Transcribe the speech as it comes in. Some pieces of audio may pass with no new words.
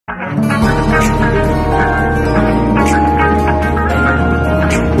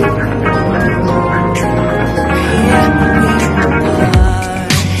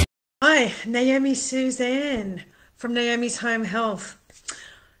Naomi Suzanne from Naomi's Home Health.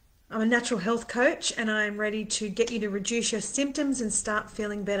 I'm a natural health coach and I'm ready to get you to reduce your symptoms and start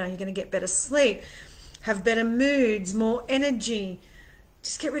feeling better. You're going to get better sleep, have better moods, more energy.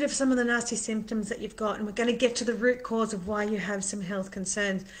 Just get rid of some of the nasty symptoms that you've got, and we're going to get to the root cause of why you have some health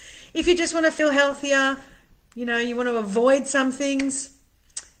concerns. If you just want to feel healthier, you want to avoid some things,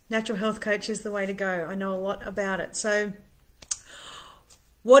 natural health coach is the way to go. I know a lot about it. So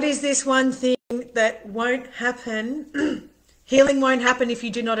what is this one thing that won't happen? Healing won't happen if you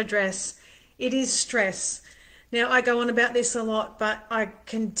do not address. It is stress. Now, I go on about this a lot, but I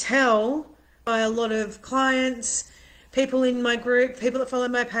can tell by a lot of clients, people in my group, people that follow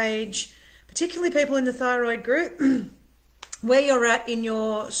my page, particularly people in the thyroid group, where you're at in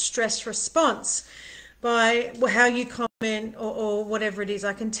your stress response by how you comment or whatever it is.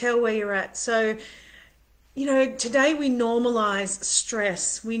 I can tell where you're at. So, today we normalize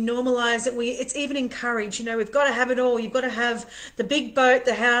stress. We normalize it. It's even encouraged. We've got to have it all. You've got to have the big boat,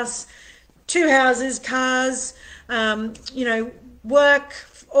 the house, 2 houses, cars, work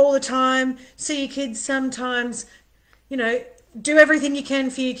all the time, see your kids sometimes, do everything you can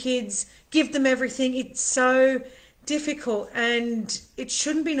for your kids, give them everything. It's so difficult and it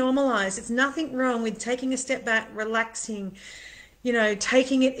shouldn't be normalized. It's nothing wrong with taking a step back, relaxing,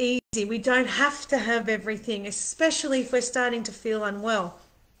 taking it easy. We don't have to have everything, especially if we're starting to feel unwell.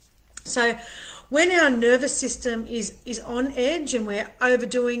 So when our nervous system is on edge and we're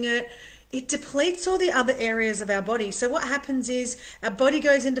overdoing it, it depletes all the other areas of our body. So what happens is our body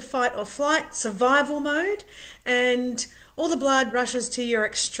goes into fight or flight, survival mode, and all the blood rushes to your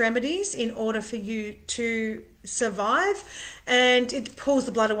extremities in order for you to survive, and it pulls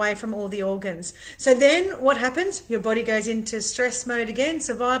the blood away from all the organs. So then what happens? Your body goes into stress mode again,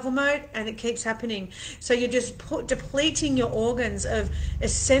 survival mode, and it keeps happening. So you're just depleting your organs of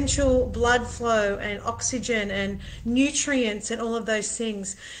essential blood flow and oxygen and nutrients and all of those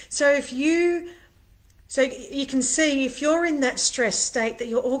things. So you can see if you're in that stress state that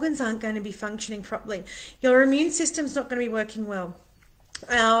your organs aren't going to be functioning properly. Your immune system's not going to be working well.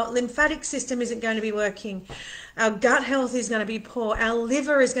 Our lymphatic system isn't going to be working. Our gut health is going to be poor. Our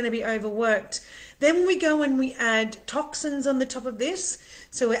liver is going to be overworked. Then we go and we add toxins on the top of this.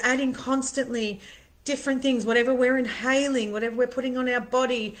 So we're adding constantly different things, whatever we're inhaling, whatever we're putting on our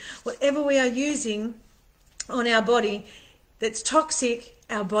body, whatever we are using on our body that's toxic,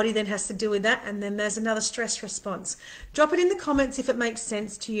 our body then has to deal with that, and then there's another stress response. Drop it in the comments if it makes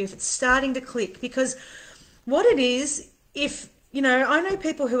sense to you, if it's starting to click, because what it is, I know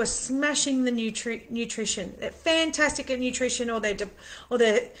people who are smashing the nutrition. They're fantastic at nutrition, or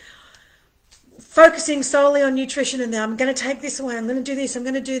they're focusing solely on nutrition, and I'm going to take this away, I'm going to do this, I'm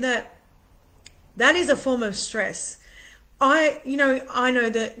going to do that. That is a form of stress. I know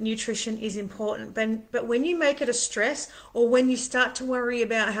that nutrition is important, but when you make it a stress, or when you start to worry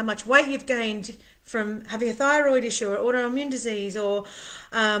about how much weight you've gained from having a thyroid issue or autoimmune disease, or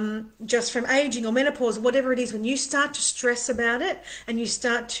just from aging or menopause, whatever it is, when you start to stress about it and you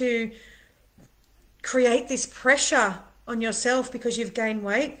start to create this pressure on yourself because you've gained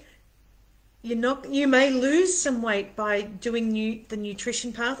weight, you may lose some weight by doing the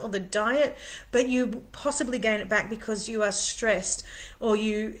nutrition path or the diet, but you possibly gain it back because you are stressed, or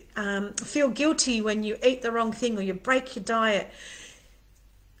you feel guilty when you eat the wrong thing, or you break your diet.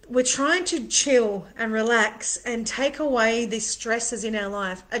 We're trying to chill and relax and take away the stresses in our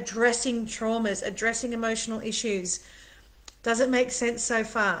life, addressing traumas, addressing emotional issues. Does it make sense so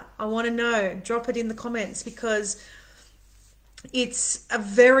far? I want to know. Drop it in the comments, because it's a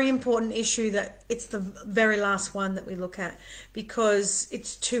very important issue. That it's the very last one that we look at, because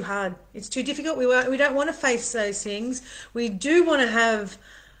it's too hard. It's too difficult. We don't want to face those things. We do want to have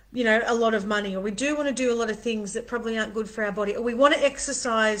a lot of money, or we do want to do a lot of things that probably aren't good for our body, or we want to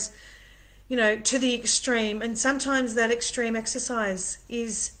exercise, to the extreme. And sometimes that extreme exercise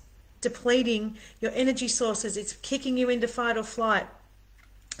is depleting your energy sources. It's kicking you into fight or flight.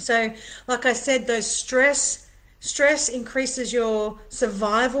 So, like I said, those stress increases your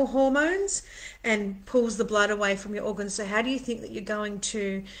survival hormones and pulls the blood away from your organs. So how do you think that you're going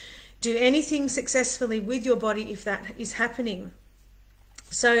to do anything successfully with your body if that is happening?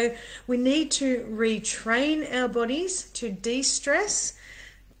 So we need to retrain our bodies to de-stress,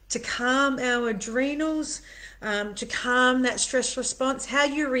 to calm our adrenals, to calm that stress response, how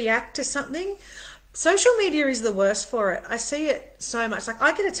you react to something. Social media is the worst for it. I see it so much. Like,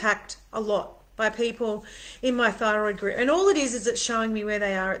 I get attacked a lot by people in my thyroid group, and all it is it's showing me where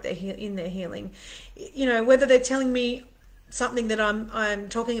they are in their healing. Whether they're telling me something that I'm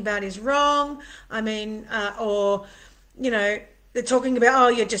talking about is wrong, or they're talking about, oh,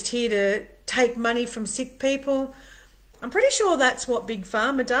 you're just here to take money from sick people. I'm pretty sure that's what Big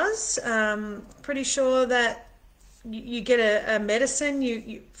Pharma does. Pretty sure that you get a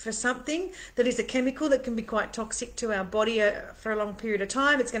medicine for something that is a chemical that can be quite toxic to our body for a long period of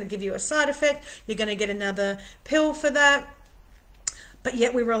time. It's going to give you a side effect. You're going to get another pill for that. But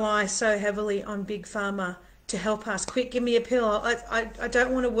yet we rely so heavily on Big Pharma to help us. Quick, give me a pill. I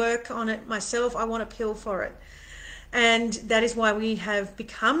don't want to work on it myself. I want a pill for it. And that is why we have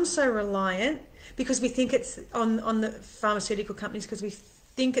become so reliant, because we think it's on the pharmaceutical companies, because we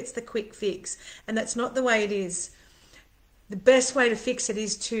think it's the quick fix. And that's not the way it is. The best way to fix it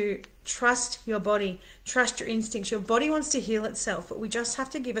is to trust your body, trust your instincts. Your body wants to heal itself, but we just have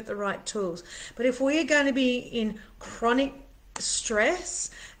to give it the right tools. But if we are going to be in chronic stress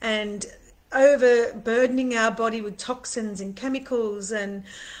and overburdening our body with toxins and chemicals and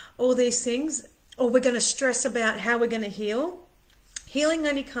all these things, or we're going to stress about how we're going to heal, healing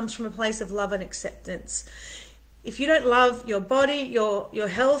only comes from a place of love and acceptance. If you don't love your body, your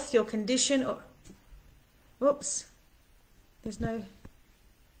health, your condition, or whoops, there's no,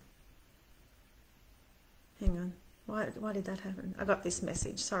 hang on, why did that happen? I got this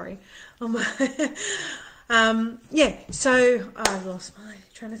message, sorry. Oh my yeah, so I lost my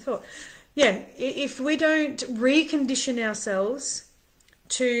train of thought. Yeah, if we don't recondition ourselves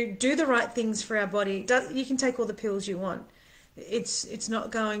to do the right things for our body, you can take all the pills you want. It's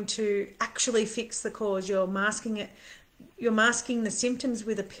not going to actually fix the cause. You're masking it. You're masking the symptoms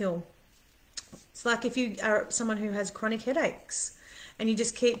with a pill. It's like if you are someone who has chronic headaches and you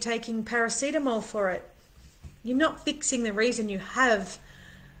just keep taking paracetamol for it, you're not fixing the reason you have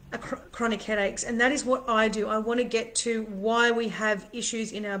chronic headaches. And that is what I do. I want to get to why we have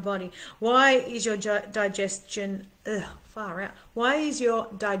issues in our body. Why is your digestion far out? Why is your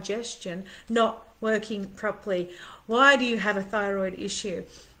digestion not working properly? Why do you have a thyroid issue?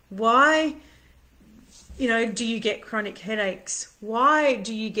 Why, do you get chronic headaches? Why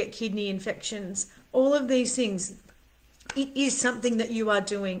do you get kidney infections? All of these things, it is something that you are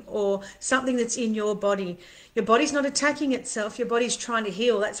doing, or something that's in your body. Your body's not attacking itself. Your body's trying to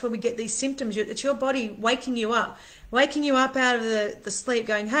heal. That's where we get these symptoms. It's your body waking you up out of the sleep,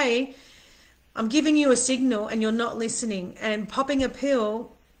 going, hey, I'm giving you a signal and you're not listening. And popping a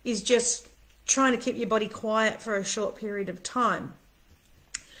pill is just trying to keep your body quiet for a short period of time.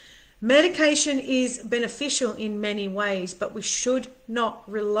 Medication is beneficial in many ways, but we should not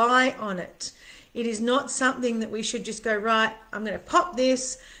rely on it. It is not something that we should just go, right, I'm going to pop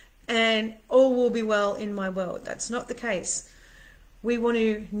this and all will be well in my world. That's not the case. We want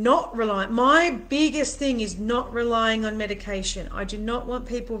to not rely. My biggest thing is not relying on medication. I do not want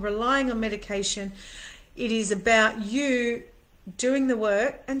people relying on medication. It is about you doing the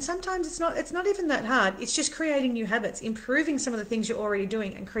work, and sometimes it's not even that hard. It's just creating new habits, improving some of the things you're already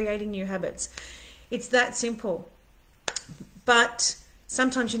doing and creating new habits. It's that simple. But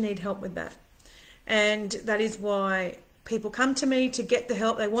sometimes you need help with that. And that is why people come to me to get the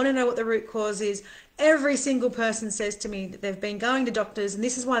help. They want to know what the root cause is. Every single person says to me that they've been going to doctors, and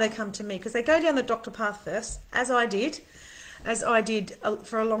this is why they come to me, because they go down the doctor path first, as I did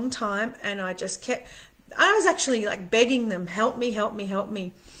for a long time. And I was actually like begging them, help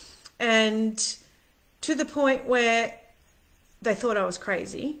me. And to the point where they thought I was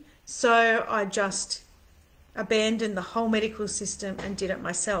crazy. So I just abandoned the whole medical system and did it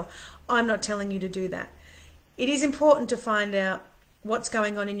myself. I'm not telling you to do that. It is important to find out what's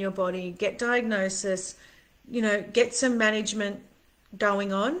going on in your body, get diagnosis, get some management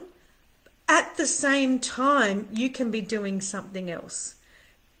going on. At the same time, you can be doing something else.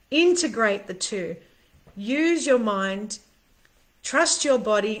 Integrate the two. Use your mind, trust your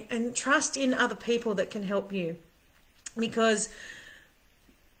body, and trust in other people that can help you. Because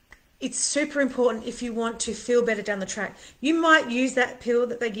it's super important if you want to feel better down the track. You might use that pill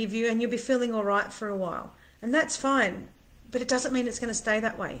that they give you and you'll be feeling all right for a while. And that's fine. But it doesn't mean it's going to stay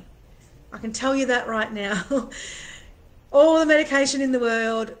that way. I can tell you that right now. All the medication in the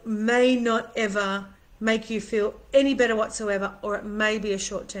world may not ever make you feel any better whatsoever, or it may be a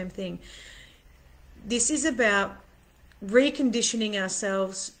short-term thing. This is about reconditioning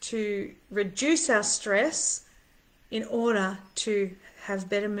ourselves to reduce our stress in order to have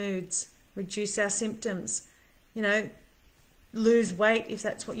better moods, reduce our symptoms, lose weight if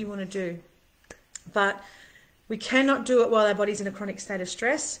that's what you want to do. But we cannot do it while our body's in a chronic state of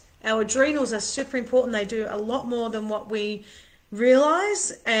stress. Our adrenals are super important. They do a lot more than what we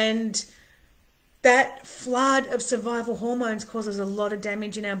realize, and that flood of survival hormones causes a lot of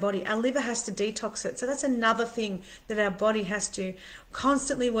damage in our body. Our liver has to detox it. So that's another thing that our body has to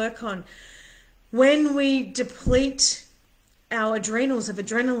constantly work on. When we deplete our adrenals of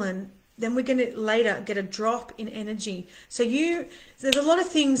adrenaline, then we're going to later get a drop in energy. So there's a lot of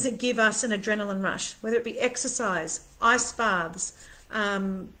things that give us an adrenaline rush, whether it be exercise, ice baths,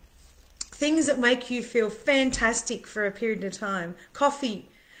 things that make you feel fantastic for a period of time, coffee,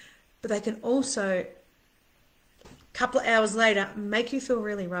 but they can also, a couple of hours later, make you feel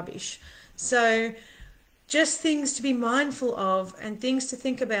really rubbish. So just things to be mindful of and things to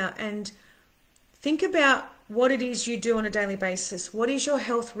think about, and think about what it is you do on a daily basis. What is your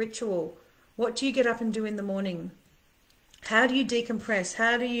health ritual? What do you get up and do in the morning? How do you decompress?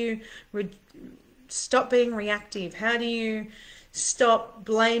 How do you stop being reactive? How do you stop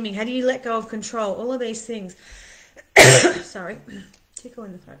blaming? How do you let go of control? All of these things. Sorry, tickle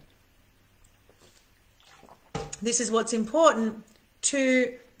in the throat. This is what's important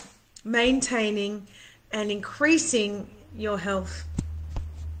to maintaining and increasing your health.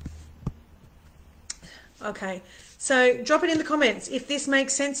 Okay, so drop it in the comments if this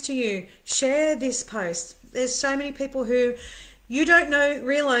makes sense to you. Share this post. There's so many people who you don't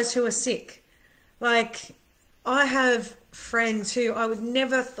realize who are sick. Like, I have friends who I would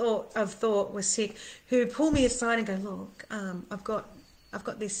never have thought were sick, who pull me aside and go, look, I've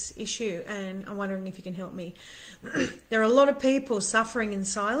got this issue and I'm wondering if you can help me. There are a lot of people suffering in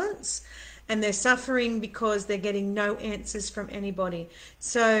silence, and they're suffering because they're getting no answers from anybody.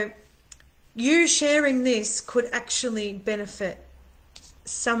 So you sharing this could actually benefit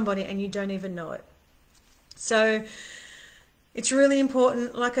somebody and you don't even know it. So it's really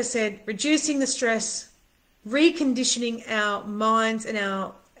important, like I said, reducing the stress, reconditioning our minds and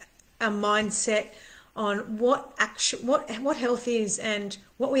our mindset on what health is and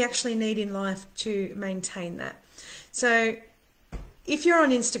what we actually need in life to maintain that. So if you're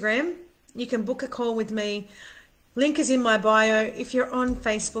on Instagram, you can book a call with me. Link is in my bio. If you're on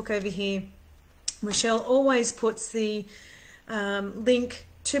Facebook over here, Michelle always puts the link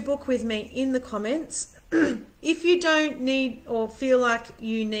to book with me in the comments. If you don't need or feel like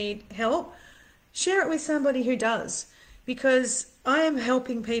you need help, share it with somebody who does, because I am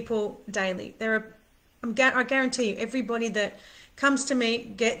helping people daily. I guarantee you, everybody that comes to me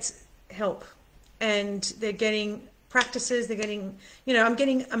gets help, and they're getting practices, they're getting, I'm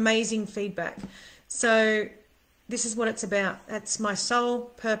getting amazing feedback. So this is what it's about. That's my sole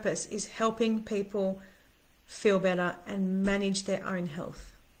purpose, is helping people feel better and manage their own health.